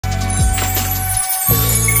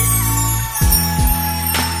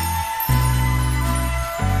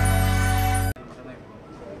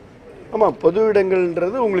ஆமாம், பொது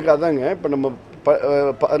இடங்கள்ன்றது உங்களுக்கு அதாங்க. இப்போ நம்ம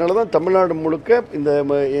அதனால தான் தமிழ்நாடு முழுக்க இந்த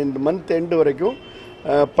மந்த் எண்டு வரைக்கும்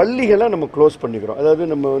பள்ளிகளை நம்ம க்ளோஸ் பண்ணிக்கிறோம். அதாவது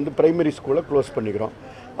நம்ம வந்து பிரைமரி ஸ்கூலை க்ளோஸ் பண்ணிக்கிறோம்.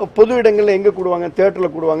 பொது இடங்களில் எங்கே கூடுவாங்க?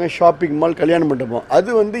 தியேட்டரில் கூடுவாங்க, ஷாப்பிங் மால், கல்யாண மண்டபம். அது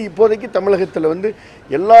வந்து இப்போதைக்கு தமிழகத்தில் வந்து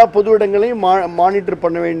எல்லா பொது இடங்களையும் மானிட்டர்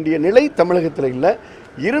பண்ண வேண்டிய நிலை தமிழகத்தில் இல்லை.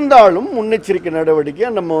 இருந்தாலும் முன்னெச்சரிக்கை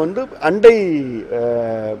நடவடிக்கையாக நம்ம வந்து அண்டை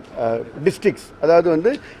டிஸ்ட்ரிக்ஸ், அதாவது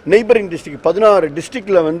வந்து நெய்பரிங் டிஸ்ட்ரிக்ட் 16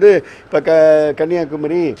 டிஸ்ட்ரிக்டில் வந்து இப்போ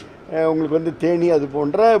கன்னியாகுமரி, உங்களுக்கு வந்து தேனி, அது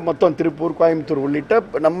போன்ற மொத்தம் திருப்பூர், கோயம்புத்தூர் உள்ளிட்ட,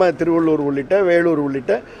 நம்ம திருவள்ளூர் உள்ளிட்ட, வேலூர்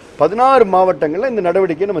உள்ளிட்ட 16 மாவட்டங்களில் இந்த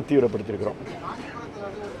நடவடிக்கையை நம்ம தீவிரப்படுத்தியிருக்கிறோம்.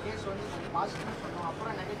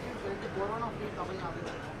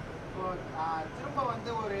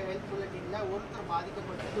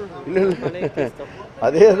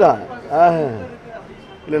 அதே தான்.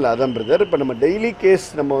 இல்லை அதான் பிரதர். இப்போ நம்ம டெய்லி கேஸ்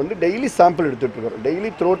நம்ம வந்து daily sample எடுத்துகிட்ருக்கோம். Daily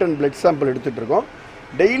throat and blood sample எடுத்துகிட்ருக்கோம்.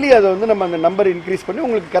 Daily அதை வந்து நம்ம அந்த நம்பர் இன்க்ரீஸ் பண்ணி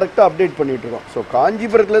உங்களுக்கு கரெக்டாக அப்டேட் பண்ணிகிட்ருக்கோம். ஸோ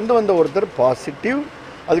காஞ்சிபுரத்துலேருந்து வந்த ஒருத்தர் பாசிட்டிவ்,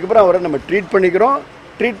 அதுக்கப்புறம் அவரை நம்ம ட்ரீட் பண்ணிக்கிறோம்.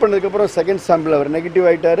 ட்ரீட் பண்ணதுக்கப்புறம் செகண்ட் சாம்பிள் அவர் நெகட்டிவ்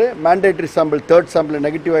ஆகிட்டார். Mandatory sample third sample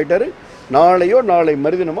negative ஆகிட்டார். நாளை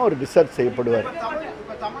மறுதினமோ அவர் டிஸ்சார்ஜ் செய்யப்படுவார்.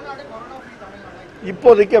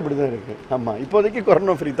 இப்போதைக்கு அப்படி தான் இருக்குது. ஆமாம், இப்போதைக்கு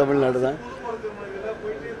கொரோனா ஃப்ரீ தமிழ்நாடு தான்.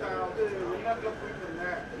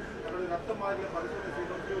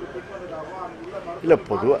 இல்லை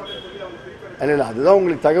பொதுவாக இல்லை அதுதான்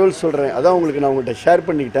உங்களுக்கு தகவல் சொல்கிறேன். அதான் உங்களுக்கு நான் உங்கள்கிட்ட ஷேர்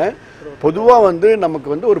பண்ணிக்கிட்டேன். பொதுவாக வந்து நமக்கு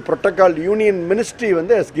வந்து ஒரு ப்ரோட்டோக்கால், யூனியன் மினிஸ்ட்ரி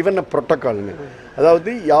வந்து ஹஸ் கிவன் அ ப்ரோட்டோக்காலுங்க.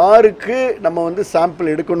 அதாவது யாருக்கு நம்ம வந்து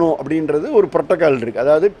சாம்பிள் எடுக்கணும் அப்படின்றது ஒரு ப்ரோட்டோக்கால் இருக்குது.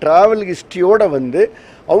 அதாவது ட்ராவல் ஹிஸ்ட்ரியோடு வந்து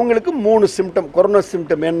அவங்களுக்கு 3 சிம்டம், கொரோனா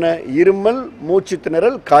சிம்டம் என்ன? இருமல், மூச்சு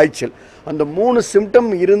திணறல், காய்ச்சல். அந்த 3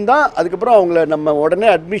 சிம்டம் இருந்தால் அதுக்கப்புறம் அவங்கள நம்ம உடனே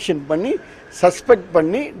அட்மிஷன் பண்ணி சஸ்பெக்ட்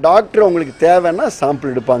பண்ணி டாக்டர் அவங்களுக்கு தேவைன்னா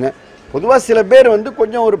சாம்பிள் எடுப்பாங்க. பொதுவாக சில பேர் வந்து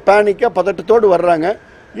கொஞ்சம் ஒரு பேனிக்காக பதட்டத்தோடு வர்றாங்க.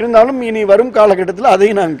 இருந்தாலும் இனி வரும் காலகட்டத்தில்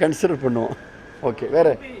அதையும் நாங்கள் கன்சிடர் பண்ணுவோம். ஓகே,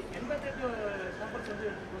 வேறு?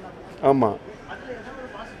 ஆமாம்,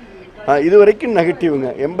 இது வரைக்கும்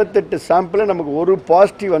நெகட்டிவ்ங்க. 88 சாம்பிளில் நமக்கு ஒரு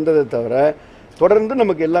பாசிட்டிவ் வந்ததை தவிர தொடர்ந்து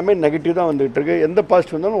நமக்கு எல்லாமே நெகட்டிவ் தான் வந்துகிட்டு இருக்கு. எந்த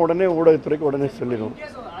பாசிட்டிவ் வந்தாலும் உடனே ஊடகத்துறைக்கு உடனே சொல்லிடுவோம்.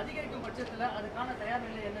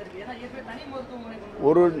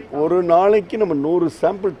 ஒரு நாளைக்கு நம்ம 100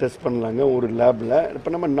 சாம்பிள் டெஸ்ட் பண்ணலாங்க ஒரு லேபில். இப்போ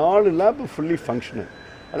நம்ம 4 லேப் ஃபுல்லி ஃபங்க்ஷனல்.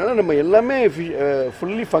 அதனால் நம்ம எல்லாமே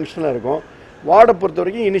ஃபுல்லி ஃபங்க்ஷனலாக இருக்கும். வார்டை பொறுத்த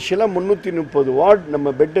வரைக்கும் இனிஷியலாக 330 வார்டு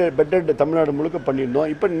நம்ம பெட்டட் தமிழ்நாடு முழுக்க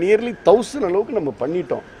பண்ணியிருந்தோம். இப்போ நியர்லி 1000 அளவுக்கு நம்ம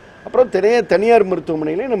பண்ணிட்டோம். அப்புறம் தனியார்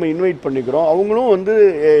மருத்துவமனையிலே நம்ம இன்வைட் பண்ணிக்கிறோம். அவங்களும் வந்து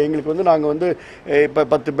எங்களுக்கு வந்து நாங்கள் வந்து இப்போ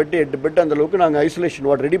 10 பெட்டு 8 பெட்டு அந்தளவுக்கு நாங்கள் ஐசோலேஷன்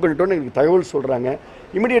வார்டு ரெடி பண்ணிட்டோன்னு எங்களுக்கு தகவல் சொல்கிறாங்க.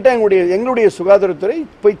 இமீடியட்டாக எங்களுடைய சுகாதாரத்துறை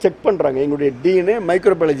போய் செக் பண்ணுறாங்க. எங்களுடைய டிஎன்ஏ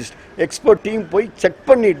மைக்ரோபயாலஜிஸ்ட் எக்ஸ்பர்ட் டீம் போய் செக்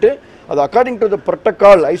பண்ணிவிட்டு அது அக்கார்டிங் டு த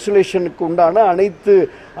ப்ரோட்டோக்கால் ஐசோலேஷனுக்கு உண்டான அனைத்து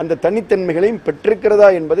அந்த தனித்தன்மைகளையும் பெற்றிருக்கிறதா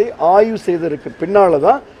என்பதை ஆய்வு செய்ததற்கு பின்னால்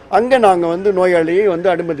தான் அங்கே நாங்கள் வந்து நோயாளியை வந்து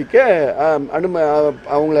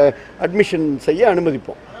அவங்கள அட்மிஷன் செய்ய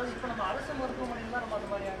அனுமதிப்போம்.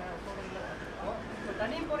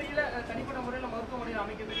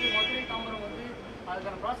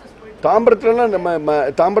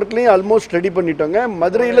 தாம்பரத்துலேயும் ஆல்மோஸ்ட் ரெடி பண்ணிட்டோங்க.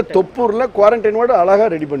 மதுரையில் தொப்பூரில் குவாரண்டைன் வார்டு அழகாக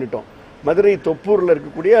ரெடி பண்ணிட்டோம். மதுரை தொப்பூரில்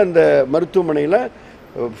இருக்கக்கூடிய அந்த மருத்துவமனையில்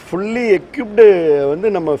ஃபுல்லி எக்யூப்டு வந்து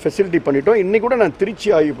நம்ம ஃபெசிலிட்டி பண்ணிட்டோம். இன்றைக்கி கூட நான் திருச்சி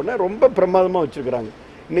ஆய்வு பண்ணேன். ரொம்ப பிரமாதமாக வச்சுருக்கிறாங்க.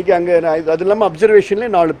 இன்றைக்கி அங்கே அது இல்லாமல்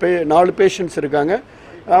அப்சர்வேஷன்லேயே 4 பேஷண்ட்ஸ் இருக்காங்க.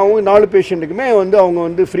 அவங்க 4 பேஷண்ட்டுக்குமே வந்து அவங்க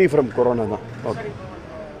வந்து ஃப்ரீ ஃப்ரம் கொரோனா தான். ஓகே,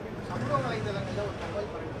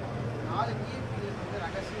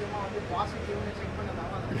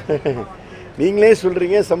 நீங்களே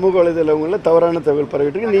சொல்கிறீங்க சமூக வலைதளங்களில் தவறான தகவல்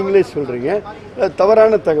பரவிட்டு நீங்களே சொல்கிறீங்க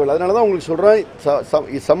தவறான தகவல். அதனால தான் உங்களுக்கு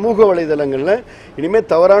சொல்கிறேன், சமூக வலைதளங்களில் இனிமேல்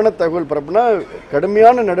தவறான தகவல் பரப்புனா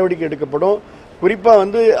கடுமையான நடவடிக்கை எடுக்கப்படும். குறிப்பாக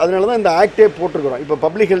வந்து அதனால தான் இந்த ஆக்டே போட்டிருக்கிறோம். இப்போ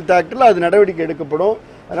பப்ளிக் ஹெல்த் ஆக்டில் அது நடவடிக்கை எடுக்கப்படும்.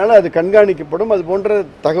 அதனால் அது கண்காணிக்கப்படும். அது போன்ற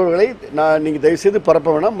தகவல்களை நீங்கள் தயவுசெய்து பரப்ப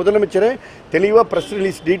வேணாம். முதலமைச்சரே தெளிவாக ப்ரெஸ்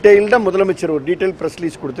ரிலீஸ் டீட்டெயில்டாக முதலமைச்சர் ஒரு டீட்டெயில் ப்ரெஸ்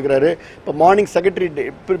ரிலீஸ் கொடுத்துக்கிறாரு. இப்போ மார்னிங் செக்ரட்டரி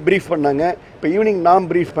ப்ரீஃப் பண்ணாங்க. இப்போ ஈவினிங் நான்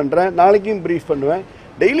ப்ரீஃப் பண்ணுறேன். நாளைக்கும் ப்ரீஃப் பண்ணுவேன்.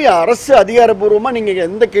 டெய்லி அரசு அதிகாரப்பூர்வமாக நீங்கள்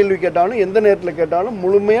எந்த கேள்வி கேட்டாலும் எந்த நேரத்தில் கேட்டாலும்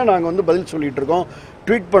முழுமையாக நாங்கள் வந்து பதில் சொல்லிகிட்டு இருக்கோம்.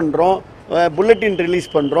 ட்வீட் பண்ணுறோம், புல்லட்டின் ரிலீஸ்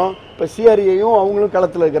பண்ணுறோம். இப்போ சிஆர்ஏயும் அவங்களும்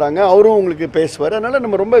களத்தில் இருக்கிறாங்க. அவரும் உங்களுக்கு பேசுவார். அதனால்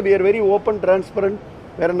நம்ம ரொம்ப வெரி ஓப்பன் டிரான்ஸ்பரண்ட்.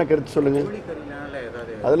 வேறு என்ன கருத்து சொல்லுங்கள்?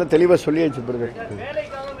 அதெல்லாம் தெளிவாக சொல்லியாச்சு பிரதர்.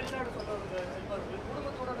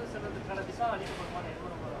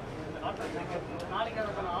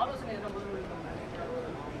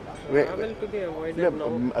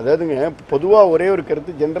 அதாவதுங்க பொதுவாக ஒரே ஒரு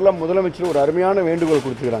கருத்து, ஜென்ரலாக முதலமைச்சர் ஒரு அருமையான வேண்டுகோள்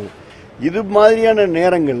கொடுத்துக்கிறாங்க. இது மாதிரியான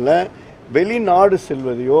நேரங்களில் வெளிநாடு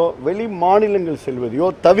செல்வதையோ வெளி மாநிலங்கள் செல்வதையோ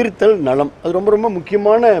தவிர்த்தல் நலம். அது ரொம்ப ரொம்ப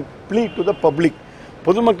முக்கியமான ப்ளீ டு த பப்ளிக்.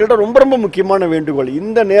 பொதுமக்கள்கிட்ட ரொம்ப ரொம்ப முக்கியமான வேண்டுகோள்.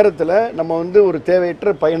 இந்த நேரத்தில் நம்ம வந்து ஒரு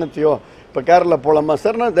தேவையற்ற பயணத்தையோ, இப்போ கேரளா போகலாமா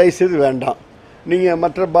சார், நான் தயவுசெய்து வேண்டாம். நீங்கள்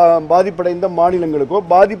மற்ற பாதிப்படைந்த மாநிலங்களுக்கோ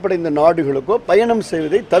பாதிப்படைந்த நாடுகளுக்கோ பயணம்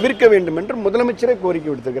செய்வதை தவிர்க்க வேண்டும் என்று முதலமைச்சரே கோரிக்கை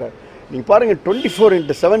விடுத்துக்கிறார். நீங்கள் பாருங்கள்,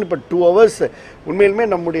 24/7 இப்போ 2 hours உண்மையிலுமே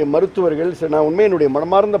நம்முடைய மருத்துவர்கள், நான் உண்மையை என்னுடைய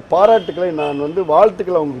மனமார்ந்த பாராட்டுக்களை நான் வந்து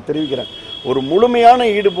வாழ்த்துக்களை அவங்களுக்கு தெரிவிக்கிறேன். ஒரு முழுமையான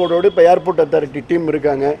ஈடுபாடோடு இப்போ ஏர்போர்ட் அத்தாரிட்டி டீம்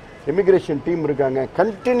இருக்காங்க, இமிக்ரேஷன் டீம் இருக்காங்க.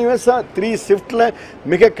 கண்டினியூஸாக 3 ஷிஃப்ட்டில்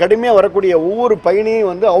மிக கடுமையாக வரக்கூடிய ஒவ்வொரு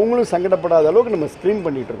பயணியும் வந்து அவங்களும் சங்கடப்படாத அளவுக்கு நம்ம ஸ்க்ரீன்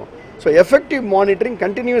பண்ணிகிட்டு இருக்கோம். So effective monitoring,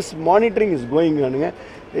 continuous monitoring is going ஆனுங்க.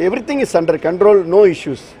 Everything is under control, no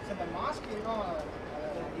issues.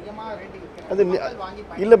 அது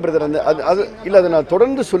இல்லை பிரதர், அந்த அது இல்லை, அதை நான்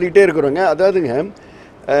தொடர்ந்து சொல்லிகிட்டே இருக்கிறோங்க.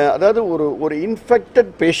 அதாவது ஒரு இன்ஃபெக்டட்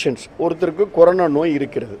பேஷண்ட்ஸ், ஒருத்தருக்கு கொரோனா நோய்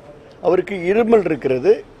இருக்கிறது, அவருக்கு இருமல்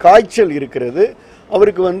இருக்கிறது, காய்ச்சல் இருக்கிறது,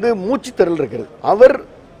 அவருக்கு வந்து மூச்சுத்திறல் இருக்கிறது. அவர்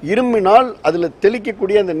இருமினால் அதில்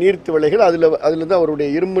தெளிக்கக்கூடிய அந்த நீர்த்துவளைகள், அதில் தான் அவருடைய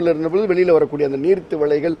இருமில் இருந்தபோது வெளியில் வரக்கூடிய அந்த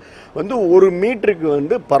நீர்த்துவளைகள் வந்து 1 மீட்டருக்கு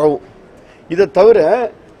வந்து பரவும். இதை தவிர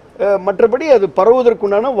மற்றபடி அது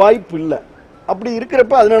பரவுவதற்குண்டான வாய்ப்பு இல்லை. அப்படி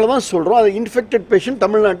இருக்கிறப்ப அதனால தான் சொல்கிறோம், அது இன்ஃபெக்டட் பேஷண்ட்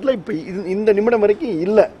தமிழ்நாட்டில் இப்போ இந்த நிமிடம் வரைக்கும்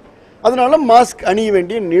இல்லை. அதனால மாஸ்க் அணிய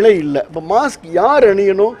வேண்டிய நிலை இல்லை. இப்போ மாஸ்க் யார்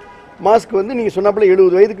அணியணும்? மாஸ்க் வந்து நீங்கள் சொன்னாப்புல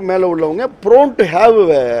 70 வயதுக்கு மேலே உள்ளவங்க ப்ரோன் டு ஹேவ்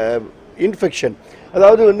இன்ஃபெக்ஷன்.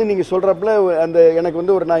 அதாவது வந்து நீங்கள் சொல்கிறப்பல அந்த எனக்கு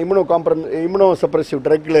வந்து நான் இம்யூனோ சப்ரசிவ்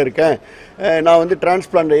ட்ரக்கில் இருக்கேன், நான் வந்து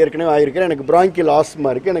டிரான்ஸ்பிளான்ட் ஏற்கனவே ஆகியிருக்கேன், எனக்கு பிராங்கியல்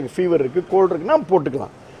ஆஸ்மா இருக்குது, எனக்கு ஃபீவர் இருக்குது, கோல்டு இருக்குன்னா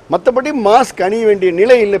போட்டுக்கலாம். மற்றபடி மாஸ்க் அணிய வேண்டிய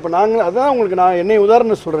நிலை இல்லை. இப்போ அதான் உங்களுக்கு நான் என்னை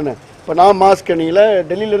உதாரணம் சொல்கிறேன்னு, இப்போ நான் மாஸ்க் அணியில்,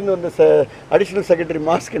 டெல்லியிலேருந்து வந்த அடிஷ்னல் செக்ரட்டரி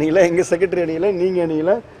மாஸ்க் அணியில், எங்கள் செக்ரட்டரி அணியில், நீங்கள்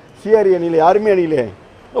அணியில், சிஆர்இ அணியில், யாருமே அணியிலே.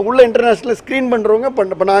 உள்ள இன்டர்நேஷ்னல் ஸ்க்ரீன் பண்ணுறவங்க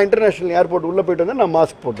இப்போ நான் இன்டர்நேஷ்னல் ஏர்போர்ட் உள்ளே போய்ட்டு வந்தேன், நான்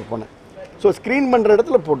மாஸ்க் போட்டு போனேன். ஸோ ஸ்க்ரீன் பண்ணுற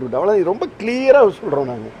இடத்துல போட்டுக்கிட்டோம். அவ்வளோ ரொம்ப கிளியராக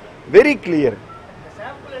சொல்கிறோம் நாங்கள், வெரி கிளியர்.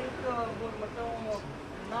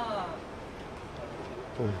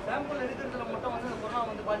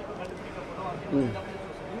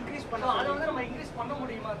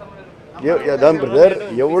 அதான் பிரதர்,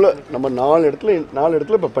 எவ்வளோ நம்ம 4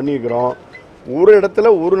 இடத்துல இப்போ பண்ணியிருக்கிறோம். ஒரு இடத்துல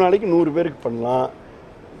ஒரு நாளைக்கு 100 பேருக்கு பண்ணலாம்.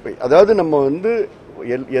 அதாவது நம்ம வந்து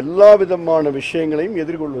எல்லா விதமான விஷயங்களையும்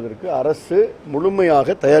எதிர்கொள்வதற்கு அரசு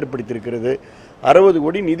முழுமையாக தயார்படுத்தியிருக்கிறது. 60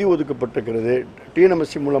 கோடி நிதி ஒதுக்கப்பட்டிருக்கிறது.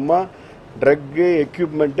 டிஎன்எம்எஸ்சி மூலமாக ட்ரக்கு,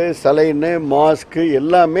 எக்யூப்மெண்ட்டு, சலைனு, மாஸ்க்கு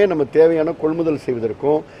எல்லாமே நம்ம தேவையான கொள்முதல்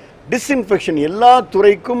செய்வதற்கும், டிஸ்இன்ஃபெக்ஷன் எல்லா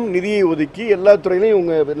துறைக்கும் நிதியை ஒதுக்கி, எல்லா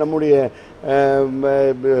துறையிலையும் நம்முடைய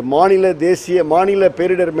மாநில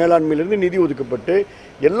பேரிடர் மேலாண்மையிலிருந்து நிதி ஒதுக்கப்பட்டு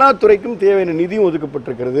எல்லா துறைக்கும் தேவையான நிதியும்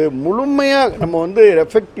ஒதுக்கப்பட்டிருக்கிறது. முழுமையாக நம்ம வந்து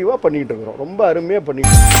எஃபெக்டிவாக பண்ணிகிட்டு இருக்கிறோம், ரொம்ப அருமையாக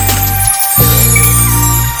பண்ணிட்டு இருக்கோம்.